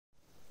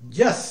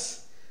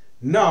Yes,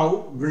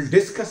 now we'll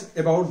discuss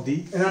about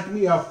the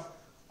anatomy of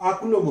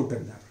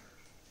oculomotor nerve.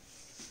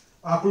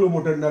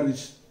 Oculomotor nerve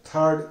is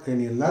third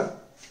cranial nerve.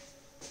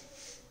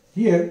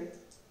 Here,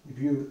 if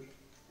you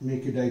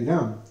make a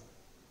diagram,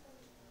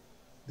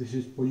 this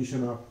is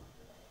position of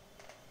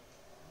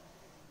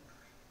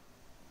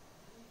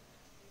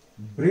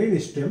brain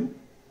stem.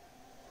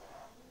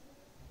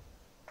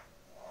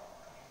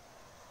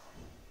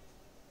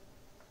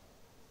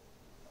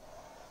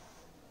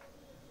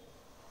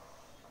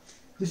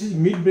 This is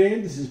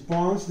midbrain, this is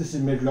pons, this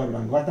is medulla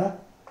oblongata.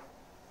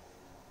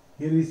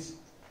 Here is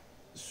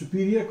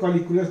superior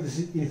colliculus, this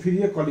is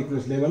inferior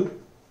colliculus level.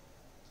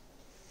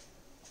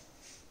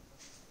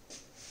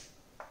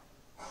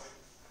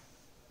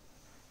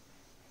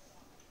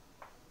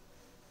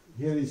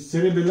 Here is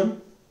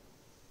cerebellum.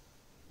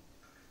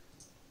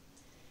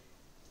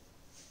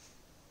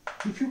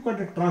 If you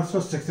cut a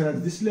transverse section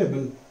at this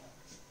level,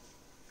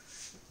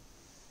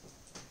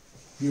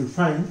 you will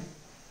find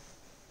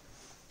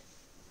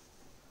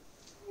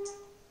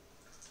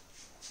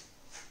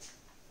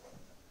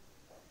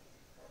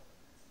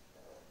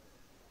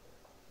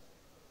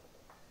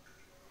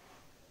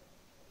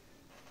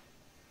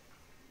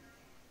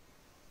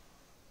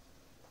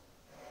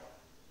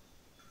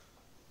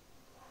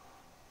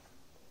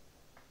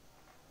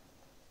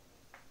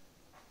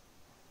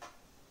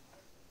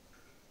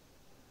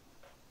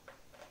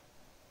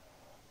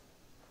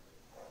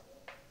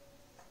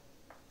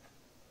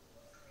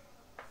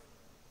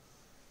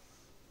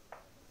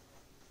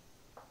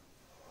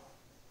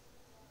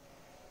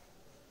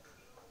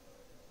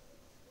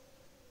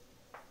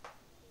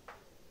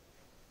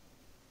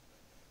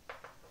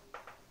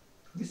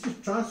this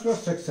is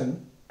transverse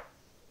section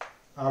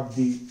of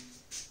the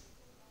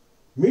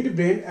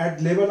midbrain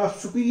at level of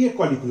superior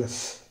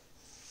colliculus.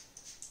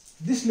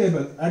 This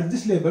level, at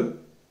this level,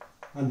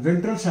 on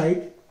ventral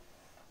side,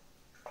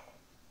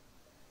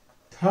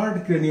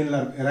 third cranial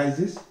nerve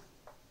arises,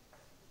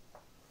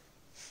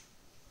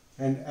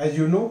 and as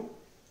you know,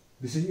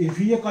 this is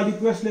inferior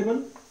colliculus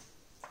level.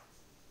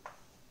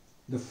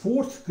 The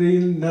fourth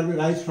cranial nerve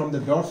arises from the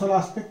dorsal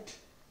aspect.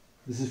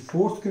 This is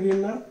fourth cranial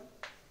nerve.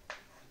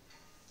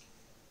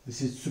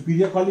 This is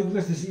superior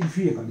colliculus, this is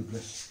inferior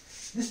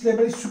colliculus. This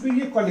level is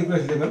superior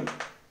colliculus level,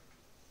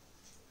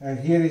 and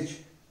here is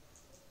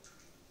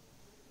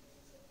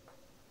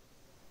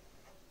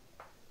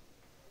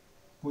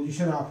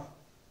position of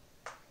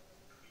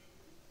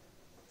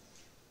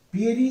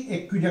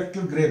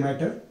periaqueductal grey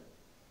matter.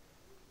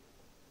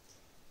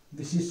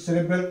 This is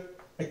cerebral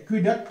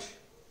aqueduct,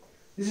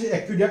 this is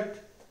aqueduct,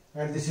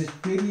 and this is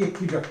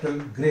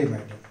periaqueductal grey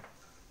matter.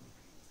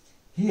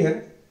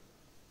 Here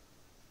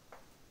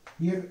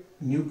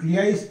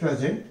nuclei is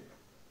present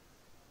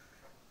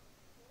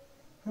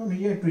from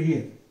here to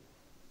here.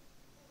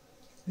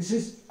 This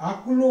is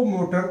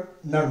oculomotor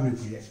nerve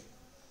nuclei.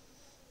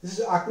 This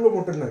is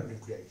oculomotor nerve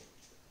nuclei.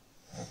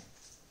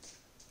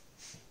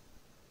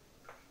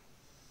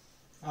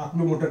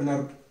 Oculomotor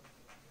nerve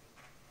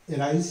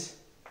arise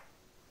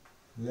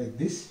like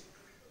this.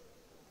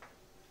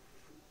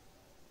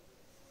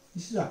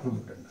 This is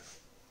oculomotor nerve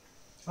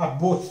of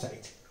both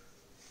sides.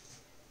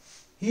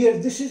 Here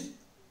this is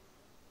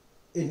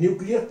a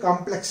nuclear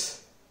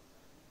complex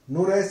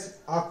known as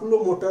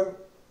oculomotor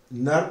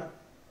nerve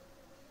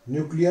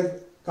nuclear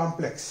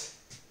complex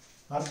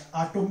or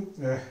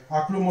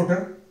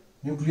oculomotor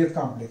nuclear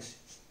complex.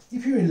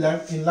 If you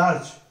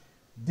enlarge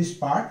this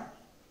part,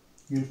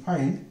 you will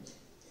find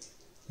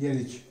here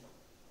is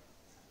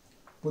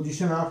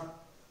position of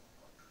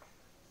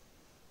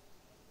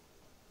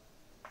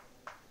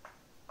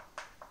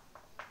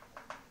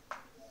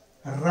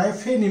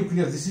Raphe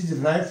nucleus. This is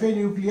Raphe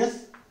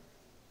nucleus.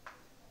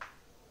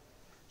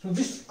 So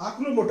this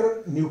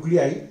oculomotor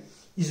nuclei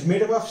is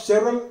made up of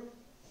several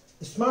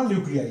small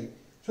nuclei.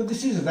 So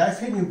this is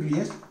Raphe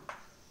nucleus,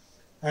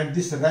 and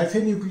this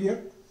Raphe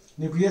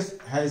nucleus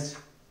has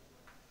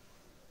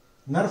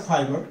nerve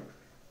fiber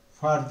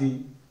for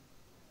the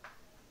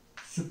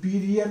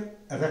superior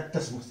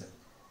rectus muscle.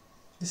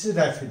 This is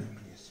Raphe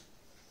nucleus.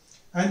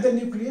 And the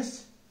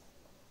nucleus,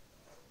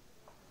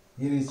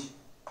 here is,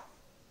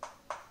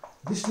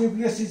 this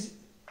nucleus is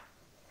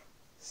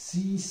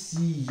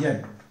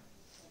CCN.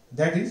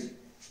 That is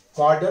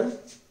caudal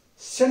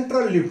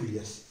central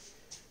nucleus.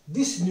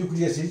 This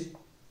nucleus is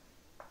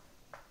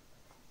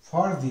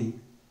for the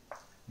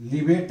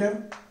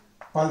levator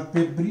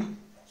palpebris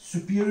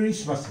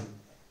superioris muscle.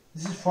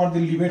 This is for the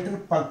levator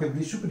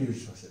palpebris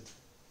superioris muscle.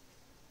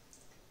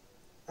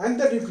 And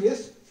the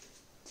nucleus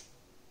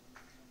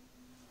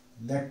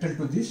lateral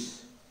to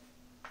this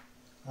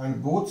on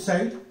both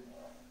sides.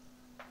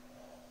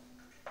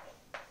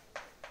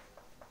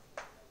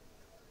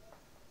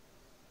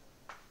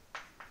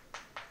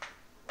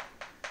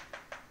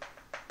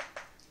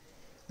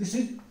 This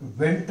is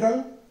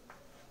ventral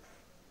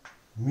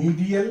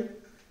medial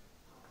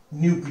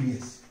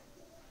nucleus.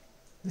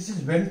 This is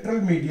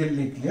ventral medial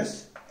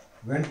nucleus.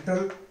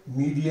 Ventral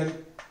medial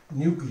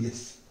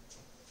nucleus.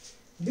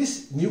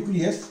 This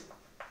nucleus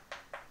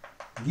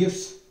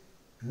gives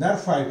nerve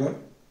fiber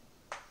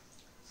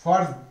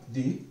for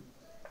the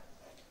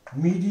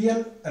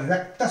medial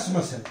rectus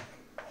muscle,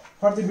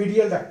 for the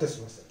medial rectus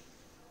muscle,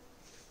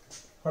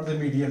 for the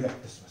medial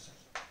rectus muscle.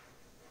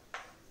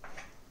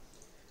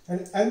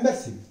 And another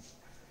thing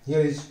here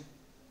is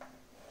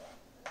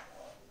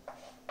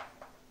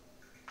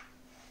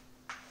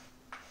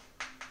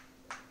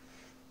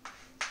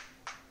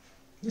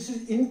this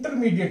is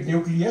intermediate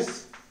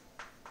nucleus.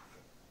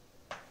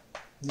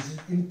 This is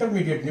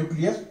intermediate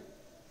nucleus,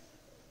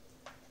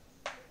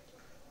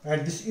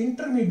 and this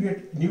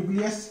intermediate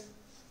nucleus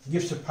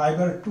gives a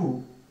fiber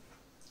to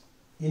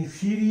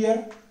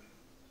inferior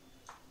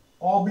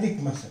oblique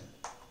muscle.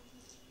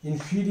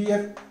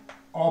 Inferior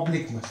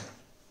oblique muscle.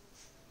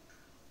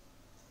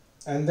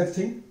 Another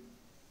thing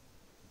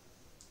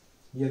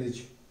here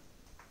is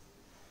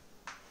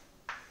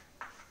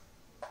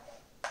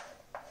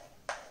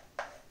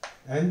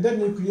another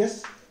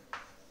nucleus,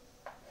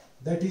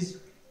 that is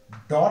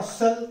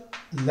dorsal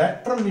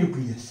lateral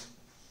nucleus.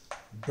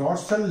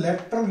 Dorsal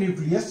lateral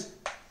nucleus,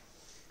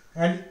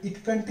 and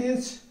it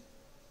contains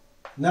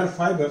nerve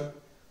fiber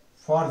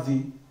for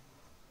the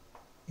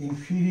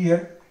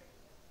inferior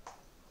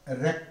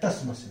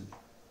rectus muscle.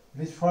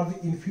 It is for the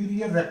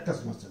inferior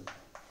rectus muscle.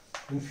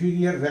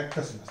 Inferior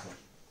rectus muscle.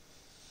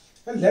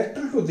 And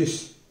lateral to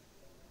this,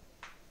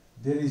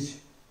 there is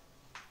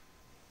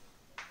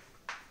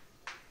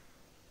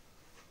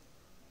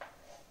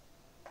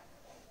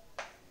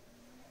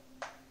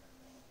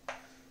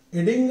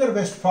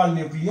Edinger-Westphal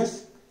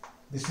nucleus.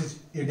 This is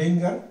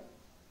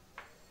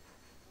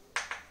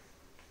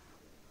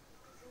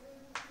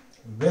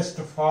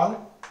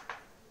Edinger-Westphal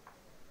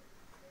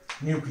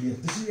nucleus.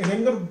 This is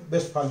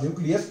Edinger-Westphal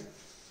nucleus,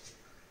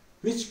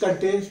 which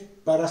contains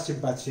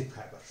parasympathetic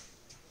fiber.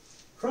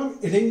 From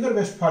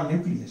Edinger-Westphal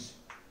nucleus,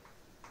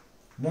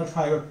 nerve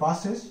fiber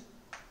passes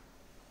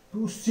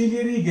to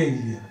ciliary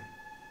ganglion.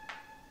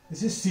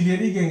 This is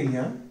ciliary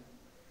ganglion.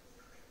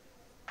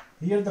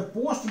 Here the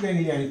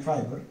postganglionic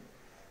fiber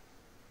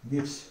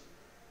gives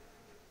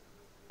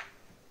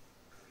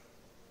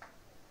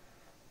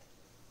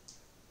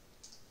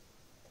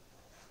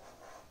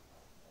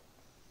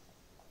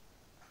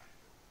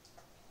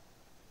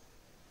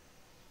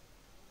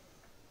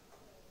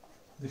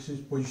this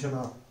is position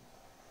of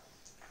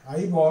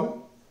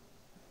eyeball.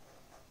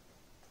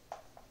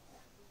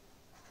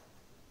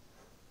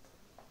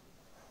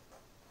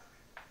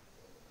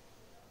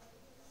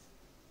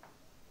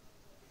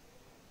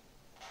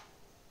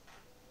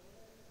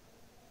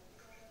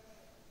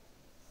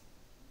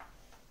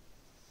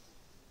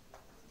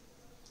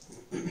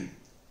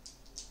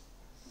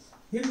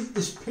 Here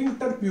is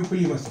sphincter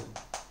pupillae muscle.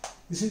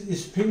 This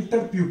is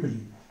sphincter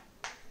pupillae.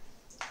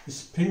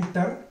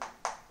 Sphincter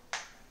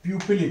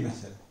pupillae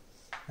muscle.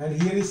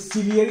 And here is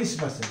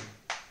ciliaris muscle.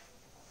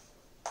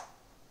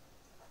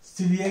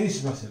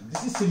 Ciliaris muscle.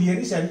 This is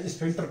ciliaris and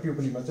sphincter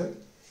pupillae muscle.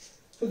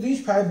 So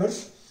these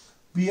fibers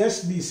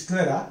pierce the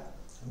sclera.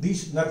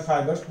 These nerve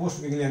fibers,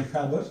 postganglion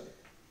fibers,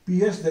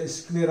 pierce the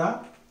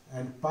sclera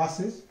and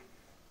passes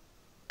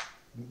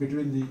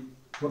between the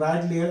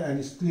choroid layer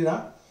and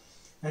sclera,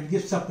 and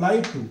gives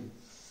supply to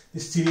the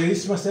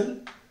ciliaris muscle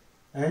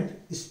and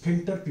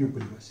sphincter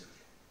pupillae muscle.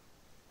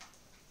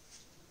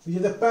 Which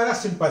is the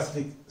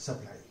parasympathetic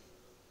supply.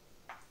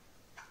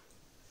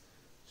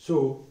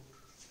 So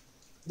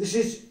this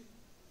is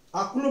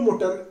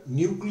oculomotor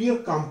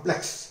nuclear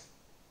complex.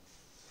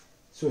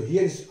 So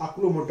here is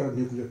oculomotor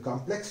nuclear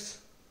complex,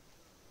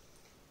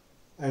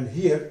 and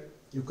here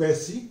you can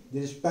see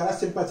there is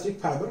parasympathetic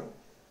fiber,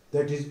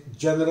 that is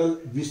general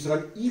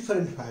visceral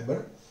efferent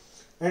fiber,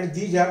 and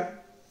these are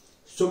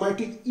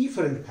somatic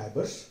efferent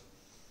fibers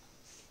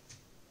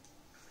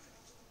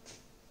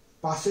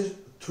passes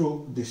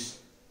through this.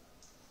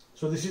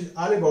 So this is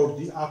all about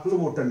the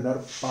oculomotor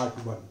nerve part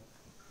 1.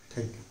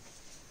 Thank you.